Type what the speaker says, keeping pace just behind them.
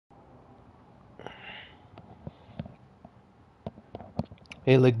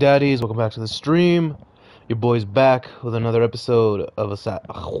Hey, Lick Daddies, welcome back to the stream. Your boy's back with another episode of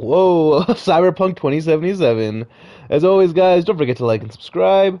Cyberpunk 2077. As always, guys, don't forget to like and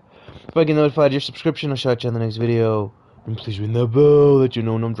subscribe. If I get notified your subscription, I'll shout you in the next video. And please ring the bell, let you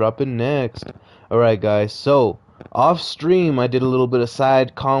know when I'm dropping next. Alright, guys, so off stream, I did a little bit of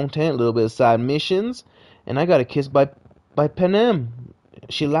side content, a little bit of side missions, and I got a kiss by Pélen.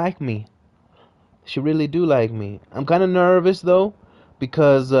 She liked me. She really do like me. I'm kind of nervous though,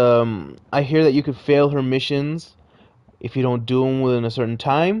 because I hear that you could fail her missions if you don't do them within a certain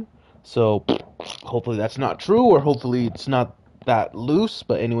time. So hopefully that's not true, or hopefully it's not that loose.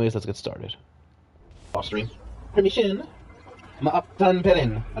 But anyways, let's get started. Off stream. Permission. Tann,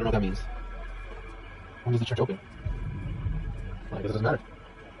 Pélen. I don't know what that means. When does the church open? Well, I guess it doesn't matter.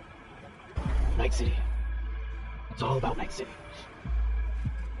 Night City. It's all about Night City.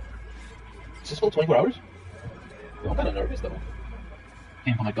 Is this full 24 hours? I'm kind of nervous though.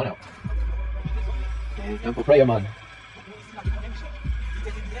 Can't put my gun out. Time for prayer, man.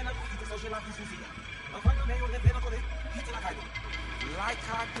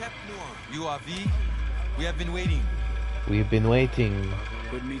 You are V. We have been waiting. We've been waiting.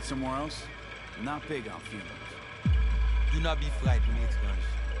 Could meet somewhere else? Not big on funerals. Do not be frightened, expunged.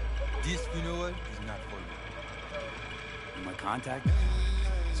 This funeral is not for you. My contact?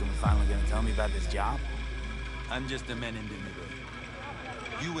 Someone finally gonna tell me about this job? I'm just a man in the middle.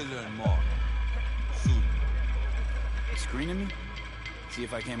 You will learn more soon. You screening me? See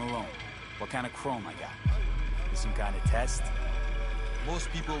if I came alone. What kind of chrome I got? Is some kind of test?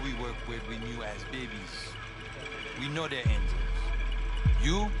 Most people we work with we knew as babies. We know their angels.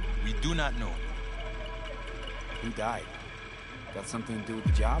 You, we do not know. Who died? Got something to do with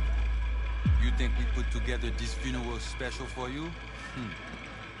the job? You think we put together this funeral special for you?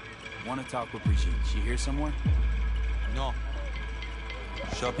 Want to talk with Brigitte? She here somewhere? No.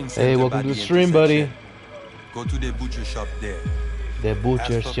 Shopping center. Hey, welcome to the stream, buddy. Go to the butcher shop there. The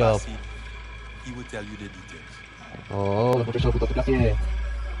butcher Ask for shop. Bassett. He will tell you the details. Oh, butcher shop. Gracias.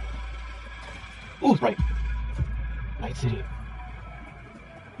 Ooh, it's bright. Night City.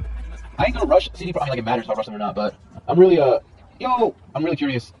 I ain't gonna rush CD. I mean, like it matters if I rush them or not, but I'm really I'm really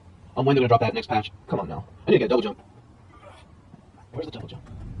curious on when they're gonna drop that next patch. Come on now. I need to get a double jump. Where's the double jump?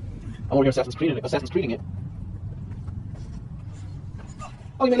 I'm over here Assassin's Creeding it.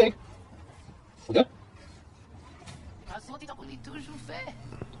 Oh, you made leg. We good?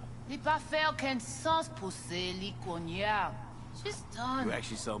 You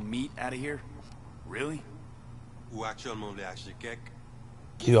actually sell meat out of here? Really? Ou actuellement veut acheter quelque.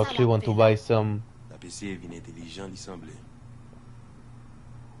 Do you actually want to buy some? La PC est intelligent, il semble.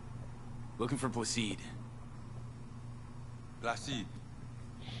 Looking for Placide. Placide.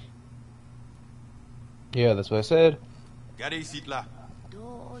 Yeah, that's what I said. Regardez ici là.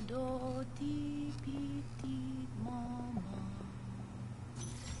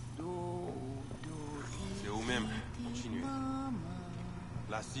 C'est vous-même. Continuez.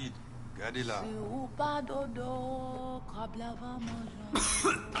 Placide, regardez là.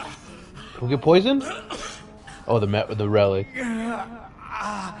 We get poisoned? Oh, the relic.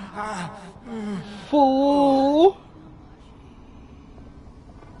 Fool!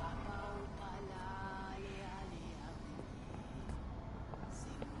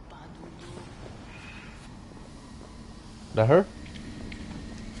 That her?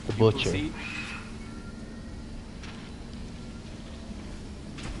 The butcher.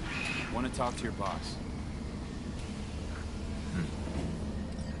 Want to talk to your boss?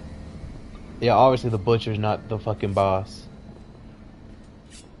 Yeah, obviously the butcher's not the fucking boss.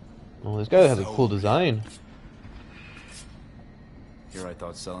 Oh, this guy has a cool design. Here I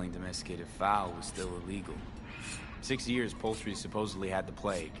thought selling domesticated fowl was still illegal. 6 years poultry supposedly had the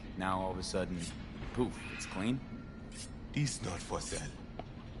plague. Now all of a sudden, poof, it's clean? This not for sale.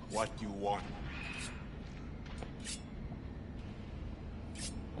 What you want?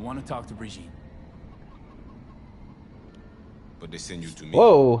 I want to talk to Brigitte. But they send you to me.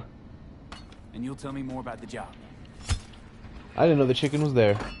 Whoa! And you'll tell me more about the job. I didn't know the chicken was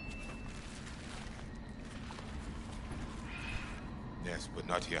there. Yes, but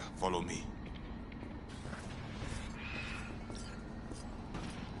not here. Follow me.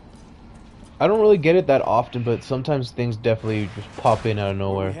 I don't really get it that often, but sometimes things definitely just pop in out of Where are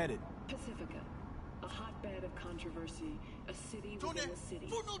we nowhere. headed? Pacifica, a hotbed of controversy, a city within a city.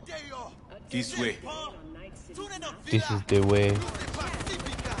 This way. On Night City. This is the way.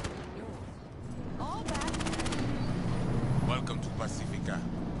 Welcome to Pacifica.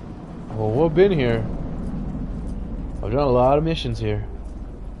 Well, we've been here. I've done a lot of missions here.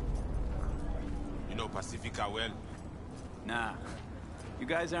 You know Pacifica well? Nah. You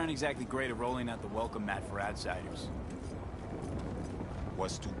guys aren't exactly great at rolling out the welcome mat for outsiders.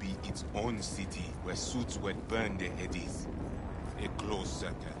 Was to be its own city where suits would burn their heads. A closed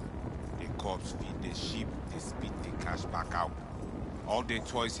circle. The corpse feed the sheep, they spit the cash back out. All the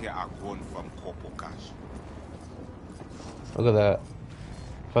toys here are grown from corpo cash. Look at that.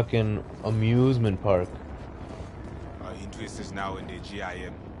 Fucking amusement park. Our interest is now in the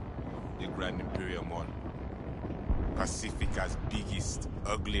GIM, the Grand Imperial Mall. Pacifica's biggest,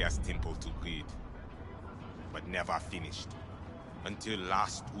 ugliest temple to read. But never finished. Until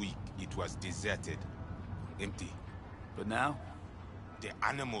last week, it was deserted. Empty. But now? The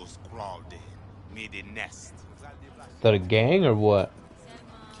animals crawled there, made a nest. Is that a gang or what?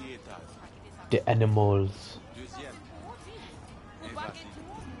 The animals.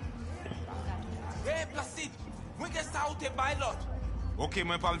 Hey, Placide! When get out the pilot? Okay,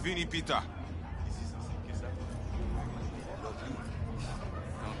 my pal Vinny Peter.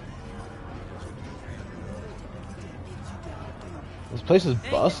 This place is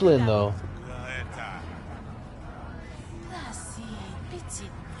bustling though.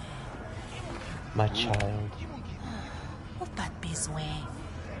 My child.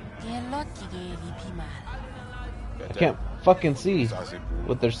 I can't fucking see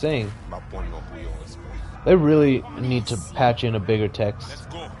what they're saying. They really need to patch in a bigger text. Let's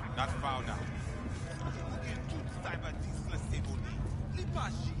go. Not foul now.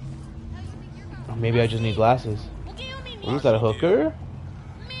 Or maybe I just need glasses. Ooh, is that a hooker?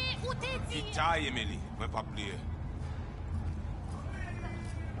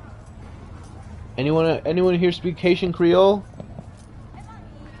 Anyone here speak Haitian Creole?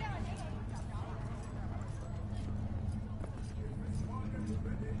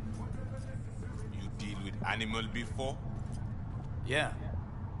 You deal with animal before? Yeah,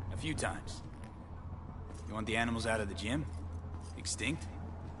 a few times. You want the animals out of the gym? Extinct?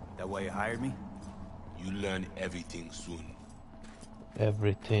 That why you hired me? You learn everything soon.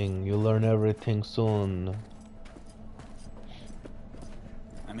 Everything. You learn everything soon.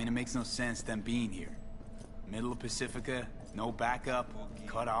 I mean, it makes no sense them being here. Middle of Pacifica, no backup,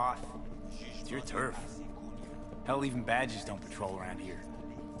 cut off. It's your turf. Hell, even badges don't patrol around here.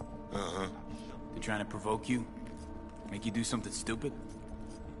 Uh-huh. They're trying to provoke you? Make you do something stupid?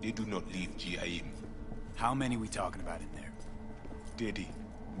 They do not leave GIM. How many we talking about in there? 30,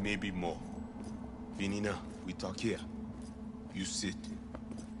 maybe more. Vinina, we talk here. You sit.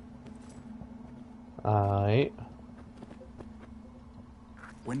 Alright.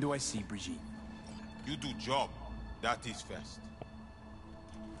 When do I see Brigitte? You do job. That is first.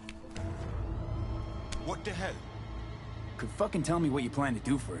 What the hell? Could fucking tell me what you plan to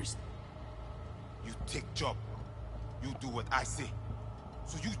do first. You take job. You do what I say.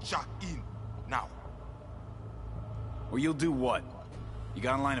 So you jack in now. Or you'll do what? You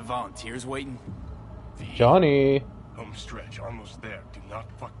got a line of volunteers waiting? Johnny. Home stretch, almost there. Do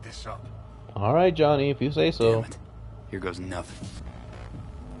not fuck this up. Alright, Johnny, if you say so. Damn it. Here goes nothing.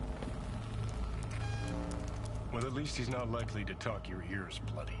 Well, at least he's not likely to talk your ears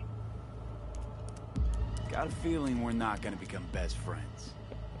bloody. Got a feeling we're not gonna become best friends.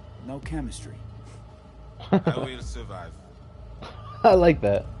 No chemistry. I will survive. I like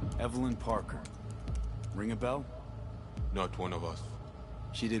that. Evelyn Parker. Ring a bell? Not one of us.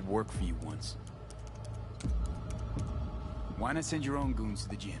 She did work for you once. Why not send your own goons to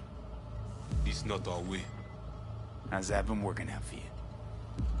the gym? It's not our way. How's that been working out for you?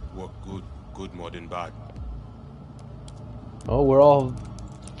 Work good, good more than bad. Oh, we're all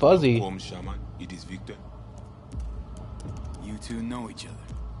fuzzy. Home shaman, it is Victor. You two know each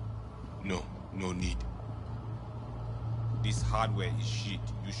other. No, no need. This hardware is shit.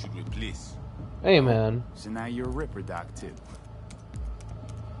 You should replace. Hey, man. So now you're a Ripper Doc, too.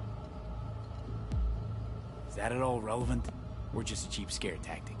 Is that at all relevant? Or just a cheap scare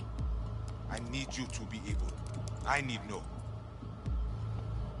tactic? I need you to be able. I need no.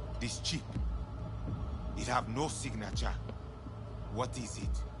 This chip. It have no signature. What is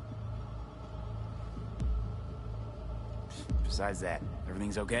it? Besides that,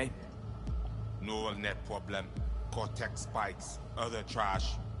 everything's okay? No net problem. Cortex spikes. Other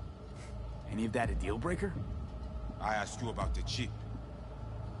trash. Any of that a deal breaker? I asked you about the chip.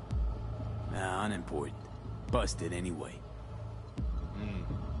 Nah, unimportant. Busted anyway.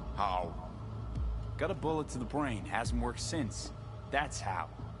 How? Got a bullet to the brain. Hasn't worked since. That's how.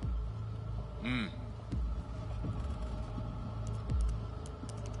 You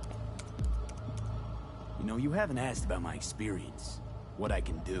know, you haven't asked about my experience. What I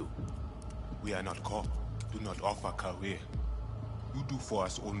can do. We are not caught. Do not offer career. You do for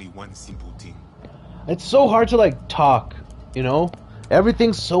us only one simple thing. It's so hard to, like, talk, you know?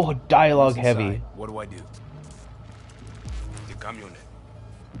 Everything's so dialogue Once heavy. inside, what do I do? The camionette.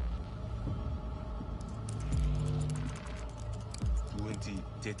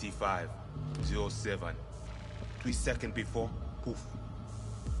 2035-07. 3 seconds before, poof.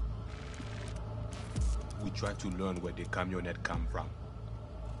 We try to learn where the camionette come from.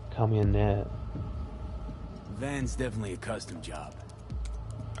 Camionette. Van's definitely a custom job.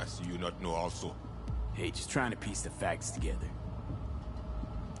 I see you not know also. Hey, just trying to piece the facts together.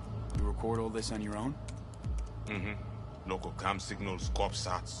 You record all this on your own? Mm-hmm. Local cam signals, corp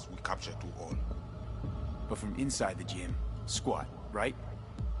shots, we capture to all. But from inside the gym, squat, right?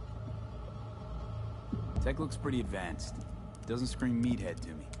 Tech looks pretty advanced. Doesn't scream meathead to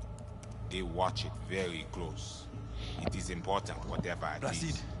me. They watch it very close. It is important, whatever it Placid.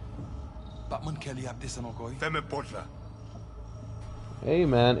 is. Batman Kelly ap this anokoy. Femme Potla. Hey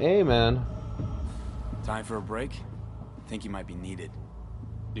man, hey man. Time for a break? Think you might be needed.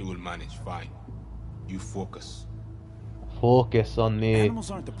 They will manage fine. You focus. Focus on the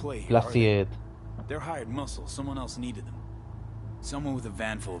Animals aren't the play here, are they? Placid. They're hired muscle. Someone else needed them. Someone with a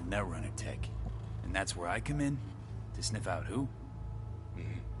van full of Netrunner tech. And that's where I come in, to sniff out who?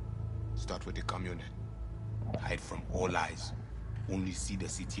 Start with the camionette. Hide from all eyes. Only see the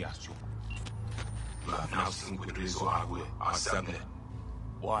city as you. You have now seen with Rizzo Agwe, our subnet.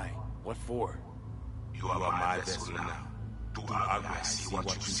 Why? What for? You are my vessel now. Do Agwe see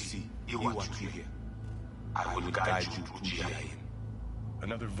what you see, hear what you hear. I will guide you to GIM.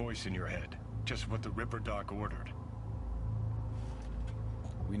 Another voice in your head. Just what the Ripper Doc ordered.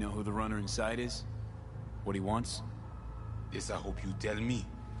 We know who the runner inside is? What he wants? This I hope you tell me.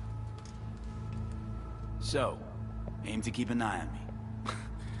 So, aim to keep an eye on me.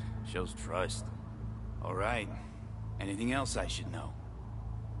 Shows trust. Alright. Anything else I should know?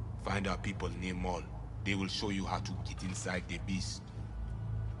 Find out people near Mall. They will show you how to get inside the beast.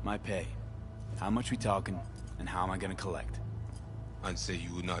 My pay. How much we talking, and how am I gonna collect? And say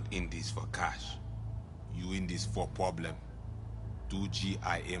you not in this for cash. You in this for problem. Do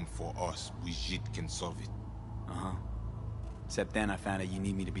GIM for us. Brigitte can solve it. Uh-huh. Except then I found out you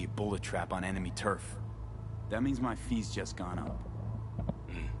need me to be a bullet trap on enemy turf. That means my fee's just gone up.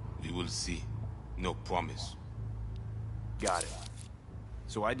 We will see. No promise. Got it.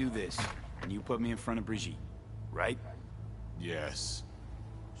 So I do this, and you put me in front of Brigitte, right? Yes.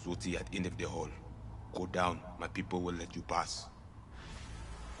 Zoti at end of the hall. Go down. My people will let you pass.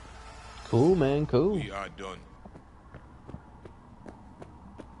 Cool man, cool. We are done.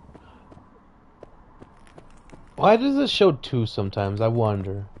 Why does this show two sometimes? I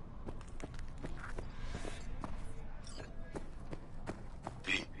wonder.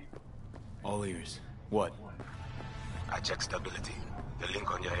 V, All ears. What? I check stability. The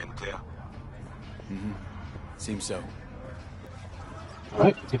link on your end clear? Seems so.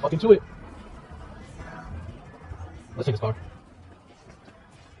 Alright, let's get fucking to it. Let's take this car.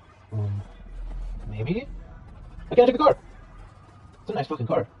 Maybe? I can't take the car. It's a nice fucking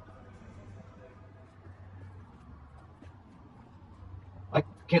car. I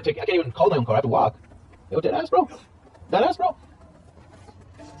can't even call my own car. I have to walk. Yo, dead ass, bro. Dead ass, bro.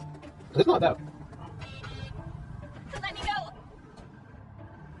 It's not that. Let me go.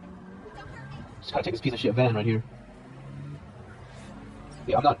 Just gotta take this piece of shit van right here.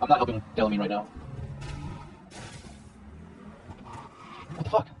 Yeah, I'm not helping Delamine right now. What the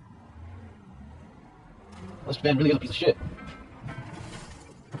fuck? This van really is a piece of shit.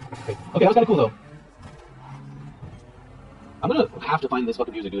 Okay, that was kinda cool though. I'm gonna have to find this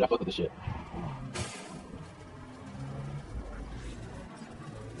fucking music, dude. I fuck with this shit.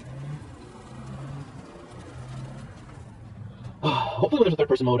 Hopefully when there's a third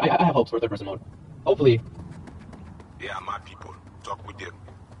person mode, I have hopes for a third person mode. Hopefully. They are my people. Talk with them.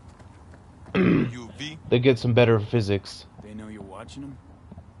 You V, They get some better physics. They know you're watching them?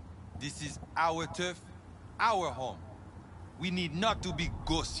 this is our turf, our home. We need not to be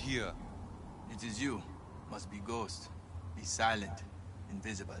ghosts here. It is you. Must be ghost. Be silent.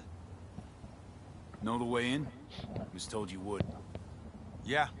 Invisible. Know the way in? Was told you would.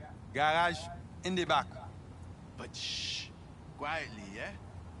 Yeah, garage in the back. But shh. Quietly, yeah?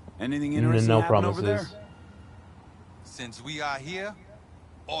 Anything interesting No happen over there? promises. Since we are here,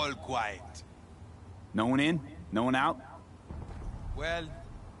 all quiet. No one in? No one out? Well,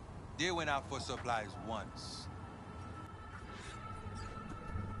 they went out for supplies once.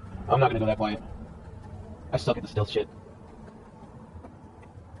 I'm not gonna go that quiet. I suck at the stealth shit.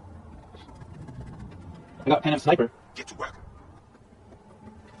 I got Pan and Sniper. Get to work.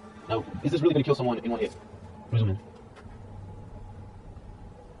 No, is this really gonna kill someone in one hit? Zoom in.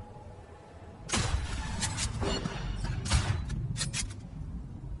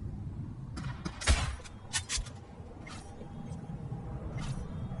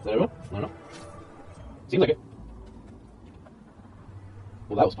 Seems like it.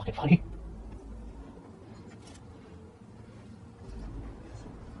 Well, that was fucking funny.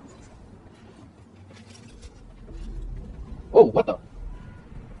 Oh, what the?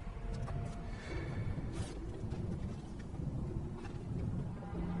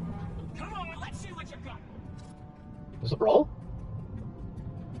 Come on, let's see what you got. There's a brawl?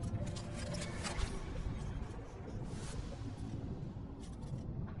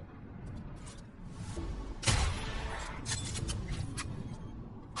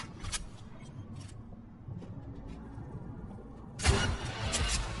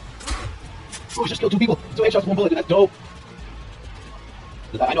 Oh, we just killed 2 people. 2 headshots, 1 bullet, dude. That's dope.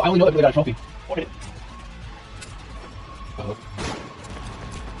 I only know that because I got a trophy. Okay. Uh-oh.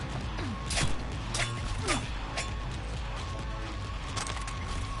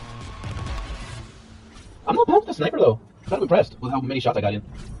 I'm not bad with the sniper though. I'm kind of impressed with how many shots I got in.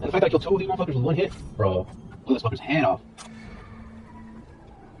 And the fact that I killed 2 of these motherfuckers with 1 hit. Bro, blew this fucker's head off.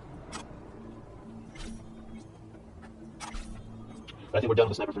 But I think we're done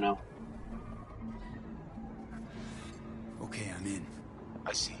with the sniper for now. Okay, I'm in.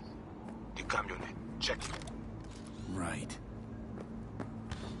 I see. The camionette. Check it. Right.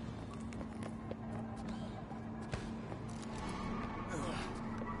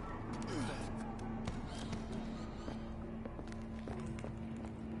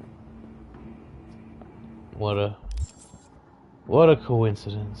 What a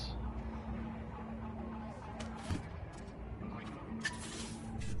coincidence.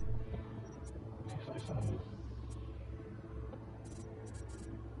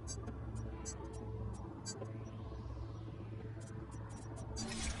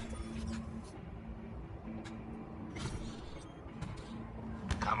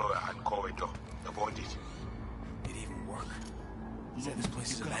 Camera and corridor. Avoid it. Did it even work? He said this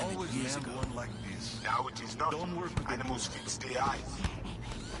place is You can abandoned always years land ago. one like this. Now it is not. Don't work with the Animals fix their eyes.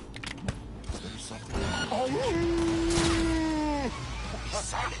 Be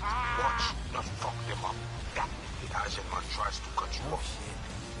silent. Watch. Not fuck them up. That the Asian man tries to cut you off.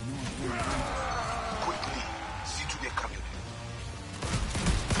 Quickly. See to the camionette.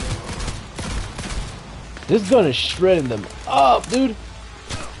 This gun is shredding them up, dude.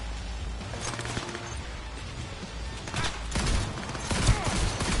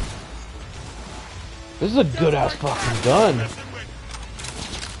 This is a good ass fucking gun.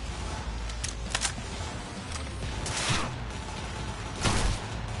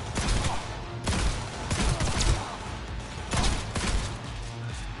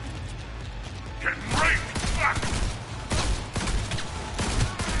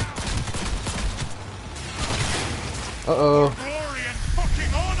 Uh-oh.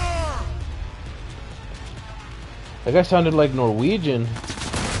 That guy sounded like Norwegian.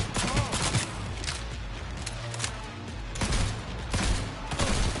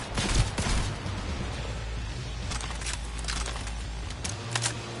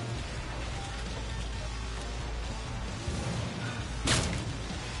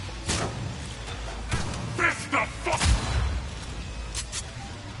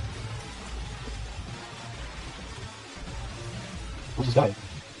 What's this guy?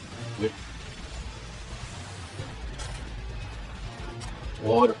 Weird.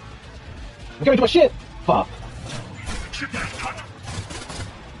 Water. I'm getting to my shit! Fuck.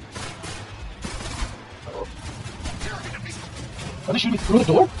 Uh-oh. Are they shooting me through the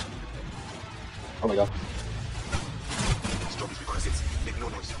door? Oh my god. Stop it because it's make no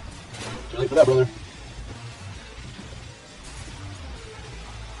noise. Too late for that, brother.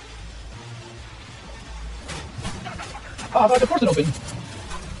 Ah, I thought I could force it open.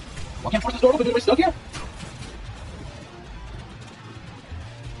 Why can't I force this door open? Am I stuck here?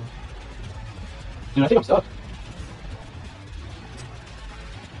 Dude, I think I'm stuck.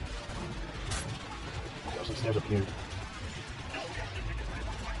 There's some stairs up here.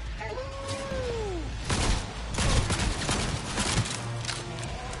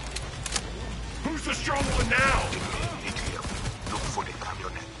 Who's the strong one now? Look for the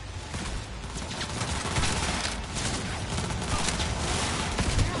camionette.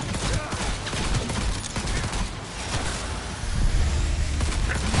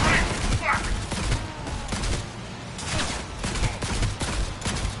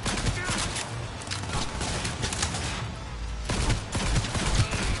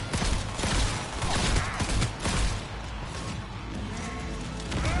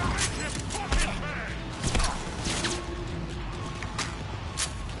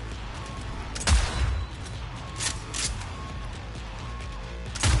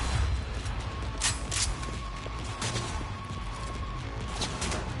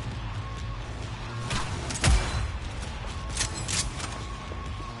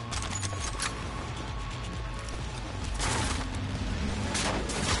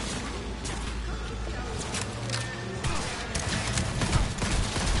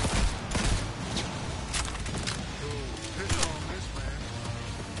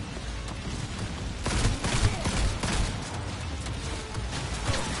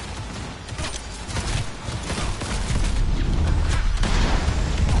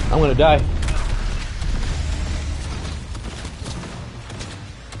 gonna die.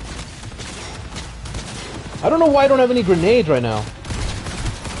 I don't know why I don't have any grenades right now.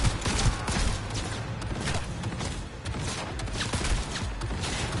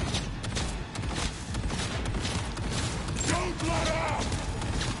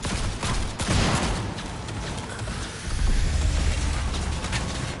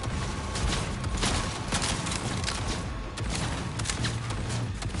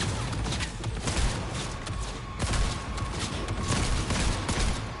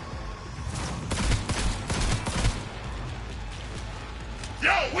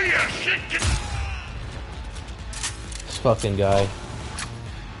 This fucking guy.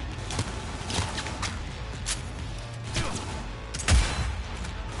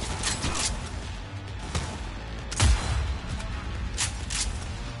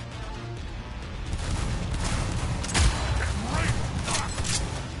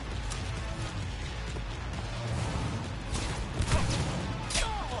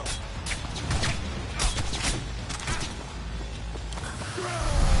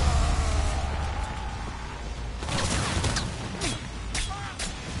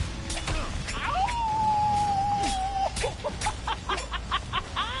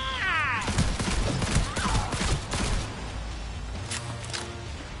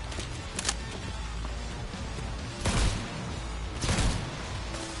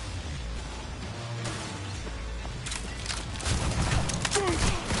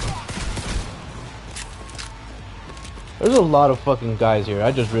 There's a lot of fucking guys here.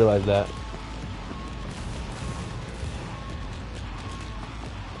 I just realized that.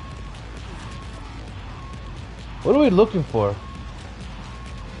 What are we looking for?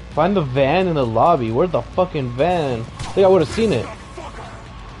 Find the van in the lobby. Where's the fucking van? I think I would have seen it.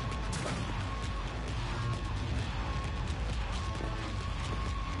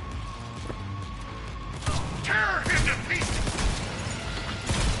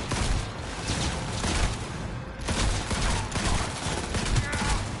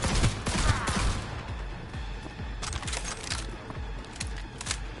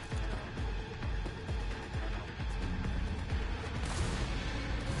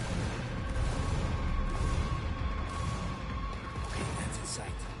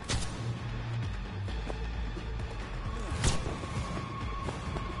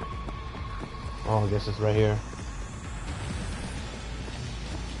 Oh, I guess it's right here.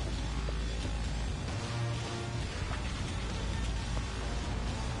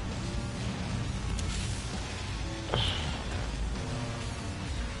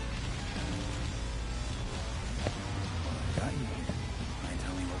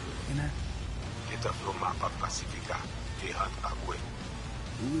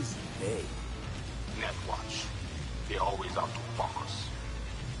 Who is they? Netwatch. They're always out to fuck us.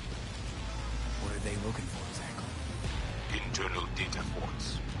 What are they looking for exactly? Internal data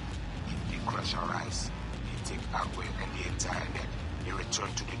ports. If they crush our eyes, they take Agway and the entire net. They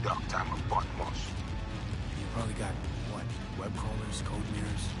return to the dark time of Botmosh. You probably got, what, web crawlers, code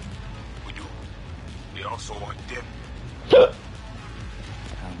mirrors? We do. They also want them. How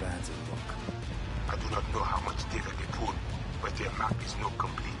bad's it look? I do not know how much data they pull, but their map is not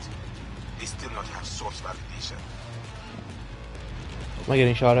complete. They still not have source validation. Am I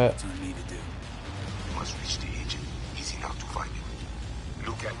getting shot at? What's on me to do? You must reach the agent. Easy now to find him.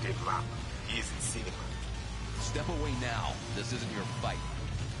 Look at their map. He is in cinema. Step away now. This isn't your fight.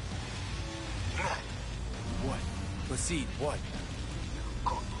 Man, What? Proceed, what?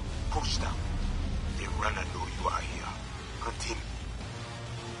 God, push them. The runner know you are here. Continue.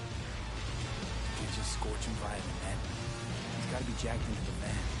 You just scorch him via the net? He's gotta be jacked into the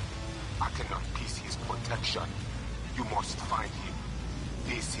van. I cannot piece his protection. You must find him.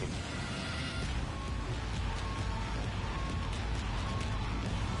 Face him.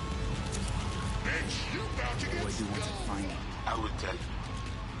 What do I do once I find him? I will tell you.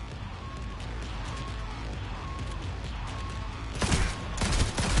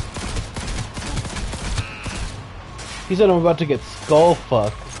 He said I'm about to get skull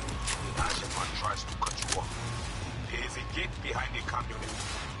fucked. The Asherman tries to cut you off. There is a gate behind the camionet.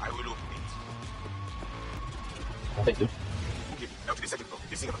 I will open it. Thank you. Okay, now to the second floor.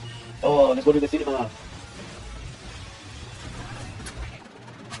 The cinema. Oh, let's go to the cinema.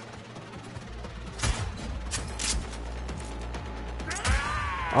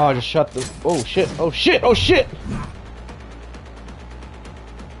 Oh, I just shot the. Oh shit! Oh shit! Oh shit!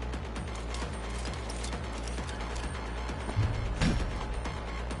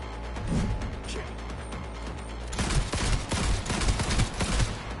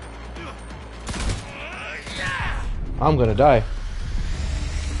 I'm gonna die.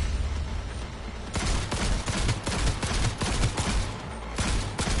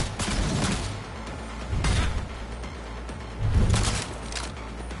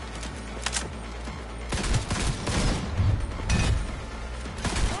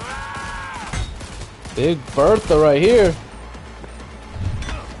 Big Bertha right here.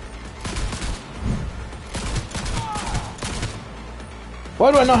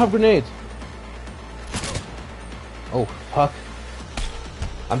 Why do I not have grenades? Oh, fuck.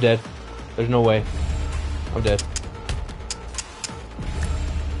 I'm dead. There's no way. I'm dead.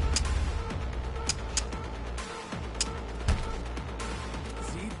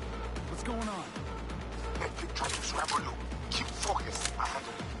 See? What's going on? Try to scramble loop. Keep focused. I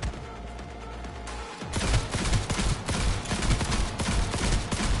handle it.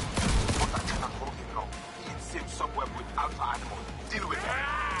 But I cannot hold him long. He hit him somewhere with alpha animal. Deal with him.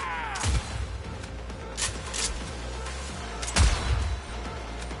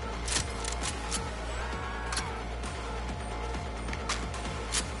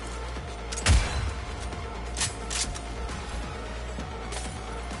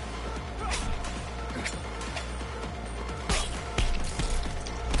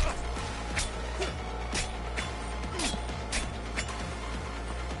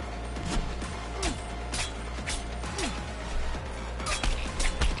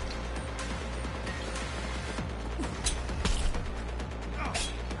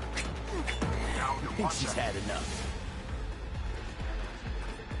 I think she's had enough.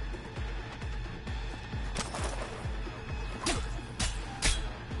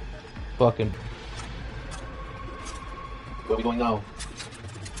 Fucking. Where are we going now?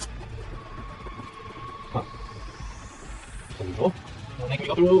 Huh. Can we go? Can we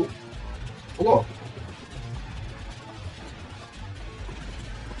go through? We'll go.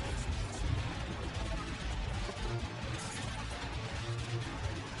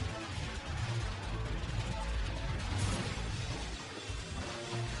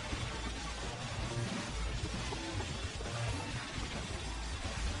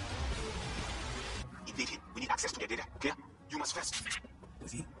 He did it. We need access to their data. Clear? You must first.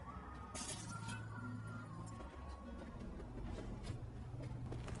 Was he?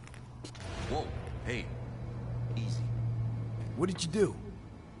 Whoa, hey, easy. What did you do?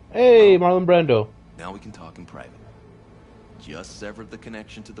 Hey, Marlon Brando. Now we can talk in private. Just severed the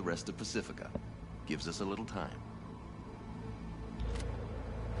connection to the rest of Pacifica. Gives us a little time.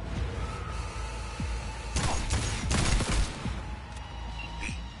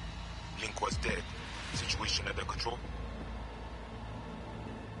 Link was dead. Situation under control.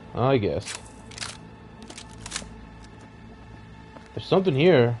 I guess. There's something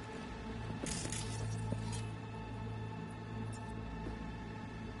here.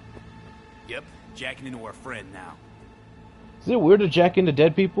 Yep, jacking into our friend now. Is it weird to jack into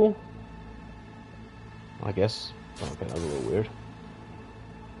dead people? I guess. Okay, that was a little weird.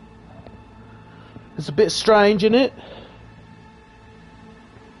 It's a bit strange, isn't it?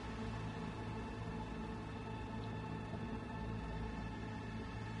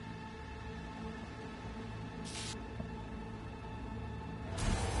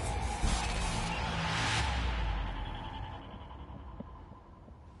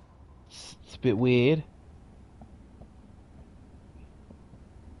 It's a bit weird.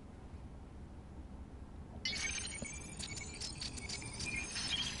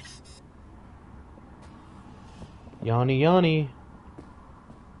 Yanni, Yanni.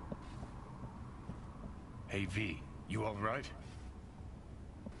 Hey, V, you alright?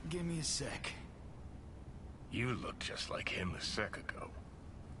 Give me a sec. You look just like him a sec ago.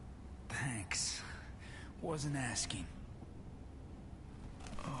 Thanks. Wasn't asking.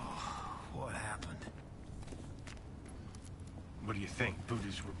 Oh, what happened? What do you think?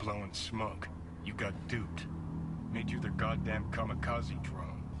 Buddhas were blowing smoke. You got duped. Made you their goddamn kamikaze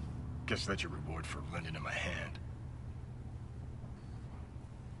drone. Guess that's your reward for lending him a hand.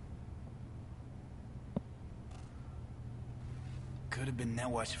 Could have been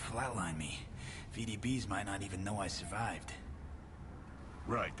Netwatch to flatline me. VDBs might not even know I survived.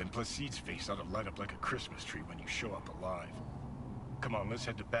 Right, then Placide's face ought to light up like a Christmas tree when you show up alive. Come on, let's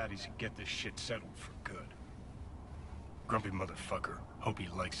head to Batty's and get this shit settled for good. Grumpy motherfucker. Hope he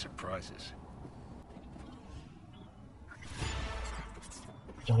likes surprises.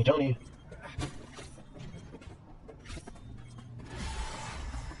 Johnny, Johnny.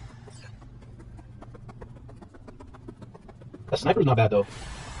 That sniper's not bad though.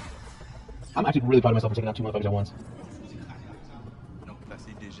 I'm actually really proud of myself for taking out 2 motherfuckers at once. Donc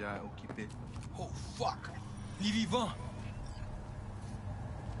placé déjà occupé. Oh fuck! Il est vivant!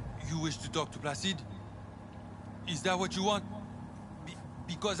 You wish to talk to Placide? Is that what you want?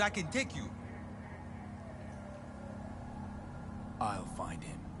 Because I can take you. I'll find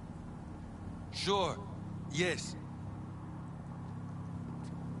him. Sure. Yes.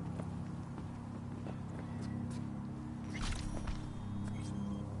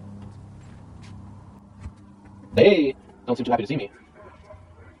 Hey! Don't seem too happy to see me.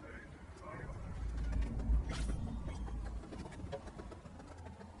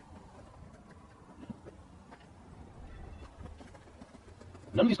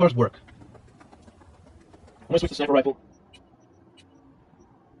 None of these cars work. I'm gonna switch the sniper rifle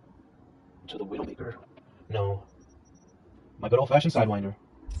to the Widowmaker. No. My good old-fashioned Sidewinder.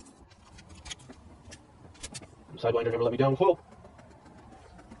 Sidewinder never let me down before.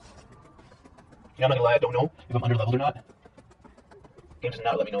 Yeah, I'm not gonna lie, I don't know if I'm underleveled or not. Game does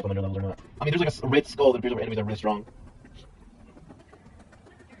not let me know if I'm underleveled or not. I mean, there's like a red skull that appears over enemies that are really strong.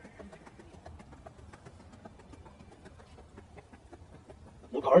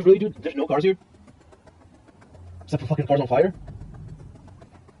 No cars, really, dude? There's no cars here? Except for fucking cars on fire?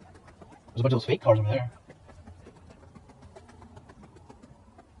 There's a bunch of those fake cars over there.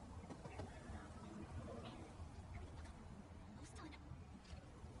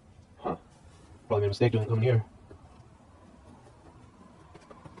 Huh. Probably made a mistake doing coming here.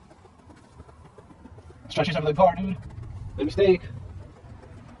 Let's try to chase after the car, dude. Made a mistake.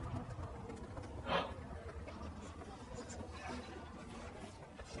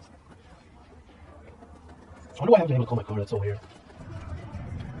 I wonder why I haven't been able to call my car. That's so weird.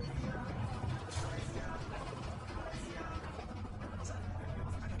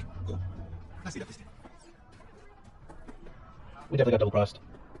 We definitely got double crossed.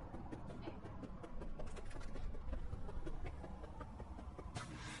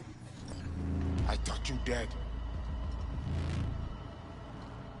 I thought you dead.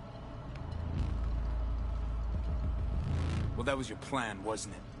 Well, that was your plan,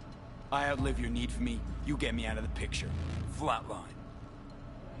 wasn't it? I outlive your need for me, you get me out of the picture. Flatline.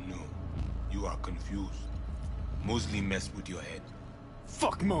 No, you are confused. Mosley messed with your head.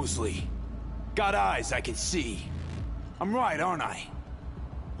 Fuck Mosley. Got eyes, I can see. I'm right, aren't I?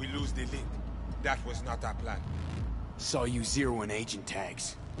 We lose the link. That was not our plan. Saw you zeroing agent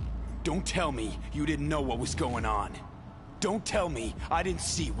tags. Don't tell me you didn't know what was going on. Don't tell me I didn't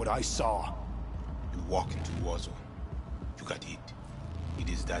see what I saw. You walk into Warzone. You got hit. It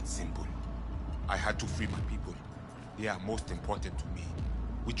is that simple. I had to free my people. They are most important to me.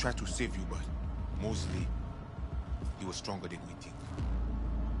 We tried to save you, but mostly, he was stronger than we think.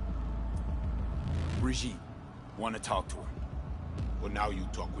 Brigitte, want to talk to her. Well, now you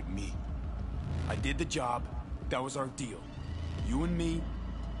talk with me. I did the job. That was our deal. You and me,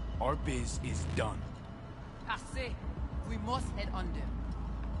 our biz is done. Assez. We must head under.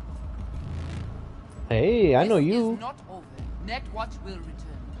 Hey, I know This you. is not over. Netwatch will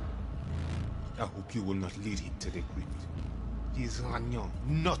return. I hope you will not lead him to the crypt. He is Ragnan,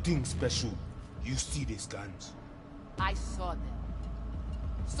 nothing special. You see these guns. I saw them.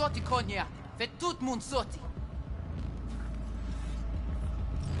 Sorti konya. Fait tout moun sorti.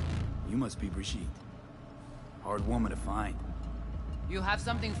 You must be Brigitte. Hard woman to find. You have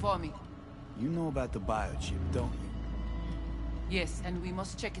something for me. You know about the biochip, don't you? Yes, and we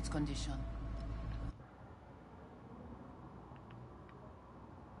must check its condition.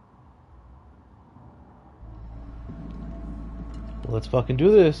 Let's fucking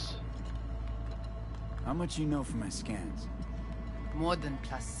do this. How much you know from my scans? More than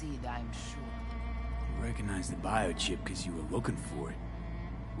Placide, I'm sure. You recognize the biochip because you were looking for it.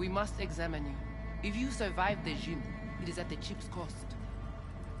 We must examine you. If you survive the gym, it is at the chip's cost.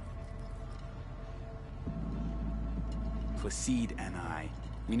 Placide and I,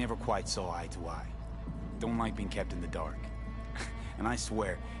 we never quite saw eye to eye. Don't like being kept in the dark. And I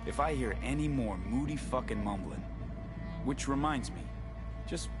swear, if I hear any more moody fucking mumbling... Which reminds me,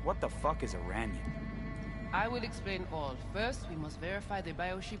 just what the fuck is Iranian? I will explain all. First, we must verify the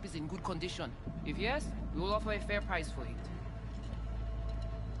biochip is in good condition. If yes, we will offer a fair price for it.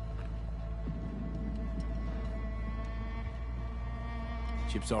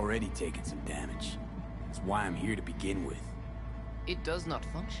 Chip's already taken some damage. That's why I'm here to begin with. It does not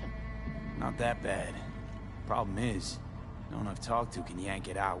function. Not that bad. Problem is, no one I've talked to can yank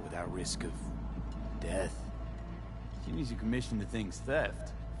it out without risk of... death. As soon as you commissioned the thing's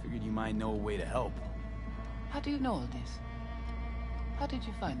theft, figured you might know a way to help. How do you know all this? How did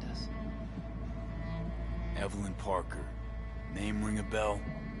you find us? Evelyn Parker. Name ring a bell?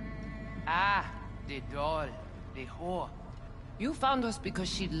 Ah, the doll. The whore. You found us because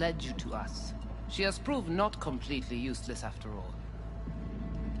she led you to us. She has proved not completely useless after all.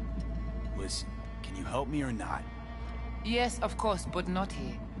 Listen, can you help me or not? Yes, of course, but not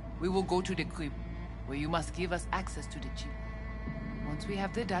here. We will go to the crypt, where you must give us access to the chip. Once we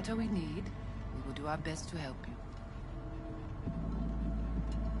have the data we need, we will do our best to help you.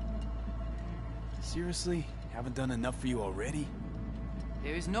 Seriously? Haven't done enough for you already?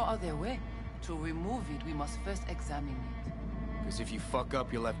 There is no other way. To remove it, we must first examine it. Because if you fuck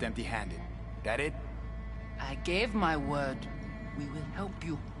up, you're left empty-handed. That it? I gave my word. We will help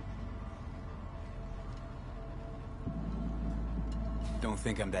you. Don't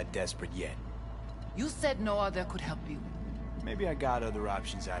think I'm that desperate yet. You said no other could help you. Maybe I got other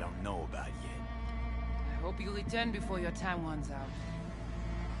options I don't know about yet. I hope you return before your time runs out.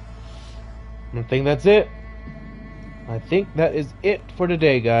 I think that's it. I think that is it for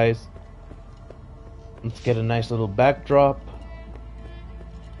today, guys. Let's get a nice little backdrop.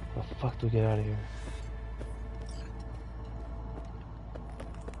 How the fuck do we get out of here?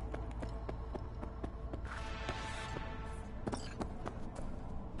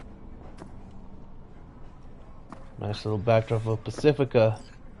 Nice little backdrop of Pacifica.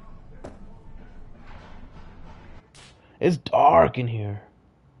 It's dark in here.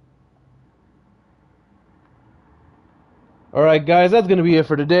 Alright guys, that's gonna be it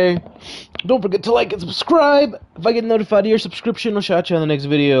for today. Don't forget to like and subscribe. If I get notified of your subscription, I'll shout you on the next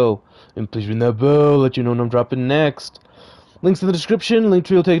video. And please ring that bell, let you know when I'm dropping next. Links in the description. Link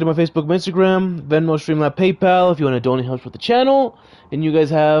tree will take you to my Facebook, my Instagram, Venmo, Streamlab, PayPal if you want to donate help with the channel. And you guys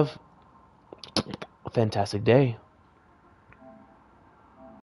have a fantastic day.